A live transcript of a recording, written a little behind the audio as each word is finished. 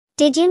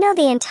Did you know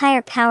the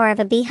entire power of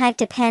a beehive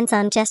depends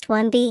on just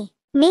one bee?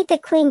 Meet the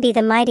queen bee,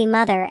 the mighty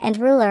mother and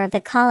ruler of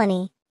the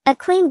colony. A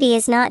queen bee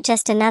is not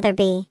just another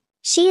bee.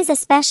 She is a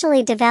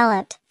specially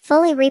developed,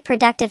 fully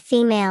reproductive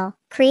female,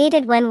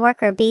 created when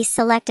worker bees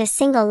select a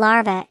single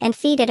larva and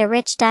feed it a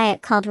rich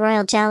diet called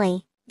royal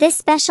jelly. This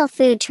special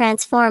food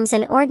transforms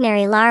an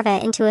ordinary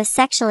larva into a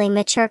sexually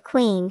mature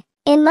queen.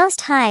 In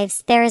most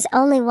hives, there is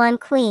only one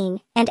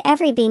queen, and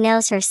every bee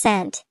knows her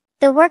scent.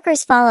 The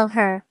workers follow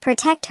her,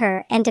 protect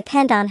her, and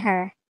depend on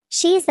her.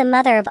 She is the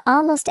mother of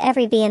almost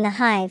every bee in the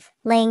hive,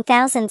 laying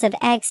thousands of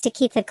eggs to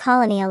keep the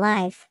colony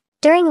alive.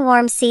 During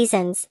warm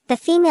seasons, the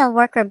female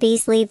worker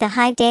bees leave the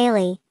hive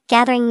daily,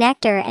 gathering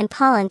nectar and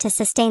pollen to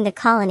sustain the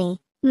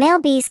colony. Male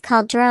bees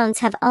called drones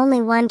have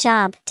only one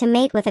job, to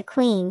mate with a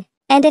queen.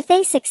 And if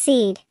they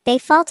succeed, they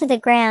fall to the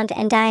ground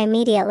and die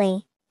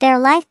immediately. Their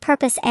life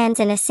purpose ends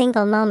in a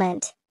single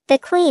moment. The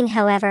queen,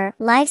 however,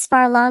 lives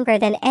far longer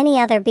than any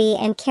other bee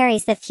and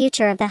carries the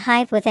future of the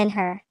hive within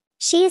her.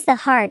 She is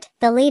the heart,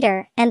 the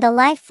leader, and the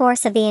life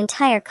force of the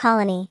entire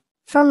colony.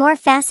 For more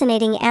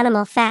fascinating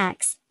animal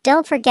facts,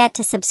 don't forget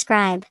to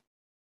subscribe.